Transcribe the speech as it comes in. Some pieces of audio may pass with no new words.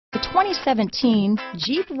2017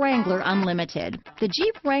 Jeep Wrangler Unlimited. The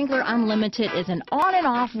Jeep Wrangler Unlimited is an on and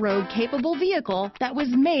off-road capable vehicle that was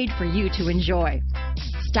made for you to enjoy.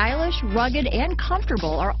 Stylish, rugged, and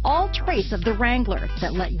comfortable are all traits of the Wrangler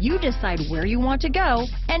that let you decide where you want to go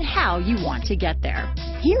and how you want to get there.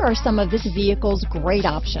 Here are some of this vehicle's great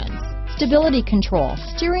options: stability control,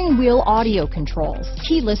 steering wheel audio controls,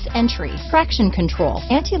 keyless entry, traction control,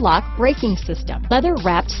 anti-lock braking system,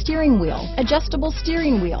 leather-wrapped steering wheel, adjustable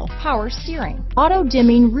steering wheel, power steering,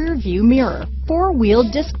 auto-dimming rear view mirror, four-wheel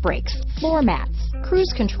disc brakes, floor mats,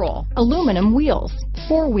 cruise control, aluminum wheels,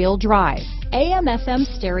 four-wheel drive, AM/FM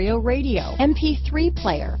stereo radio, MP3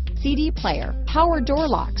 player, CD player, power door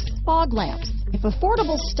locks, fog lamps. If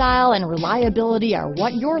affordable style and reliability are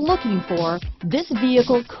what you're looking for, this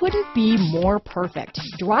vehicle couldn't be more perfect.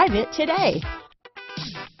 Drive it today.